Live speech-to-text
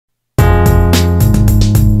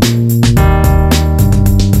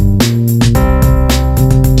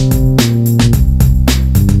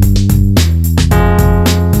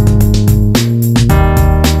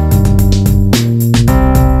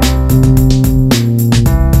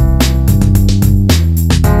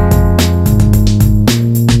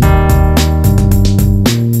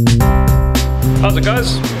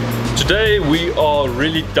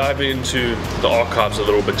really diving into the archives a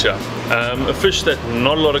little bit here. A fish that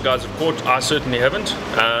not a lot of guys have caught. I certainly haven't.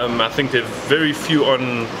 I think there are very few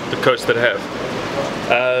on the coast that have.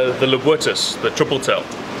 The Lobotes, the triple tail.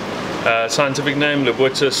 Scientific name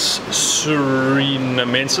Lobotes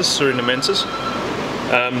surinamensis.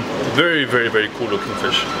 Very, very, very cool looking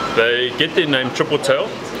fish. They get their name triple tail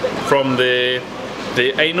from their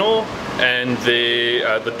anal and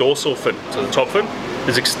the dorsal fin, so the top fin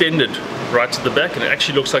is extended right to the back, and it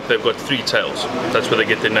actually looks like they've got 3 tails. That's where they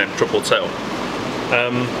get their name, triple tail.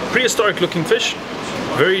 Prehistoric looking fish,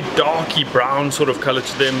 very darky brown sort of color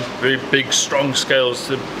to them, very big strong scales.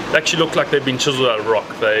 They actually look like they've been chiseled out of rock.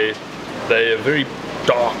 They are very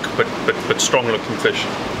dark but strong looking fish.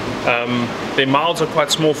 Their mouths are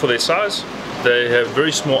quite small for their size. They have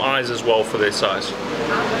very small eyes as well for their size.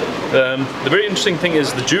 The very interesting thing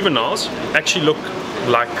is the juveniles actually look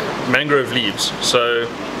like mangrove leaves. So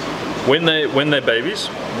when they're babies,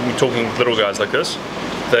 we're talking little guys like this,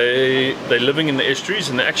 they're living in the estuaries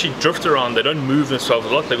and they actually drift around. They don't move themselves a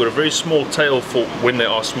lot. They've got a very small tail for when they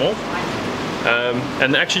are small.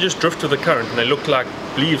 And they actually just drift with the current and they look like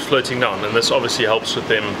leaves floating down, and this obviously helps with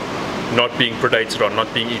them not being predated on,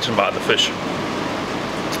 not being eaten by other fish.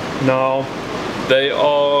 Now, they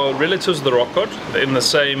are relatives of the rock cod. They're in the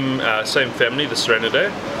same family, the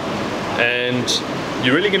Serranidae, and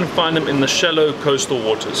you're really going to find them in the shallow coastal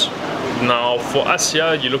waters. Now, for us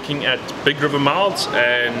here, you're looking at big river mouths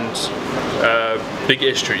and big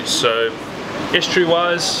estuaries. So,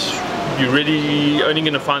 estuary-wise, you're really only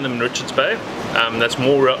going to find them in Richards Bay. That's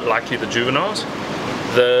more likely the juveniles.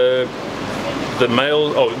 The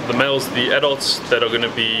males, the adults that are going to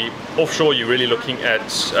be offshore, you're really looking at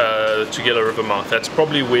Tugela River mouth. That's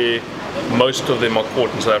probably where most of them are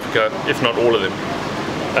caught in South Africa, if not all of them.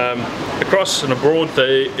 Across and abroad,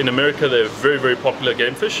 in America, they're very, very popular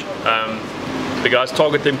game fish. The guys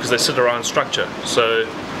target them because they sit around structure. So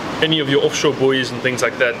any of your offshore buoys and things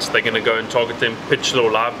like that, they're going to go and target them, pitch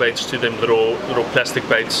little live baits to them, little plastic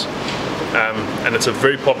baits. And it's a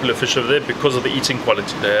very popular fish over there because of the eating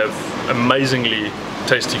quality. They have amazingly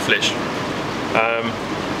tasty flesh.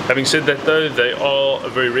 Having said that though, they are a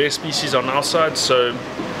very rare species on our side, so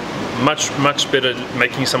much better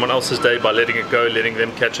making someone else's day by letting it go, letting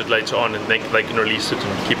them catch it later on, and they can release it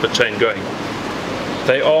and keep the chain going.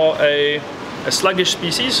 They are a sluggish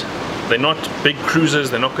species. They're not big cruisers.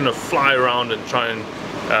 They're not going to fly around and try and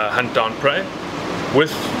hunt down prey.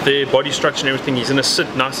 With their body structure and everything, he's going to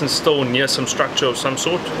sit nice and still near some structure of some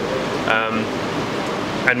sort,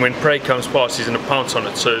 and when prey comes past, he's going to pounce on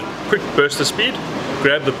it. So quick burst of speed,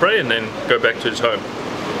 grab the prey, and then go back to his home.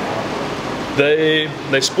 They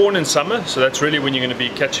spawn in summer, so that's really when you're going to be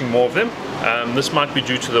catching more of them. This might be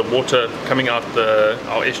due to the water coming out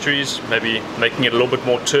our estuaries, maybe making it a little bit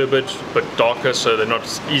more turbid, but darker, so they're not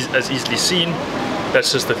as easily seen.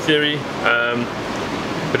 That's just the theory.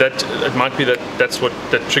 But it might be that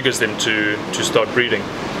triggers them to start breeding.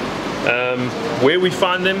 Where we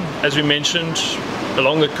find them, as we mentioned,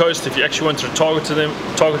 along the coast. If you actually want to target them,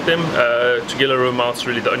 Tugela River mouth is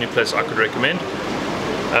really the only place I could recommend.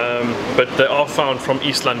 But they are found from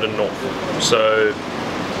East London north. So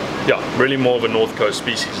yeah, really more of a north coast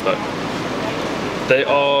species though. They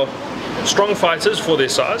are strong fighters for their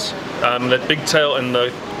size. That big tail and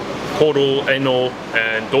the caudal, anal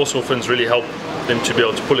and dorsal fins really help them to be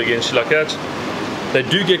able to pull against you like that. They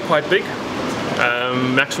do get quite big.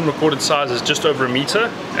 Maximum recorded size is just over 1 meter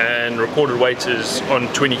and recorded weight is on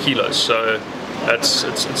 20 kilos, so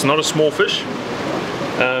it's not a small fish.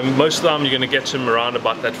 Most of the time you're going to get them around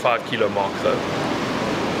about that 5 kilo mark though.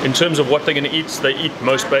 In terms of what they're going to eat, they eat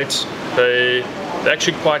most baits. They're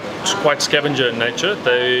actually quite scavenger in nature.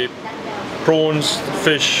 They prawns,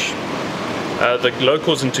 fish. The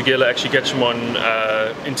locals in Tugela actually get them on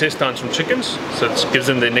intestines from chickens, so it gives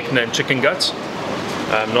them their nickname chicken guts.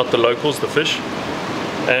 Not the locals, the fish.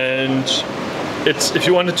 And if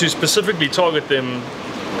you wanted to specifically target them,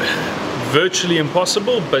 virtually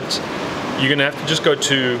impossible, but you're going to have to just go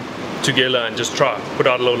to Tugela and just try. Put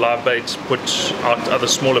out a little live baits, put out other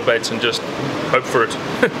smaller baits and just hope for it.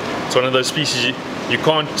 It's one of those species you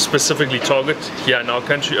can't specifically target here in our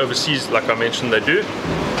country. Overseas, like I mentioned, they do.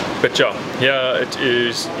 But yeah, it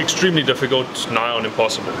is extremely difficult, nigh on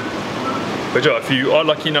impossible. But yeah, if you are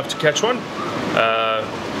lucky enough to catch one,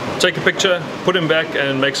 take a picture, put him back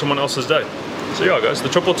and make someone else's day. So yeah guys, the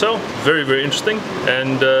triple tail, very, very interesting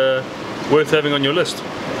and worth having on your list.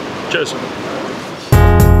 Cheers.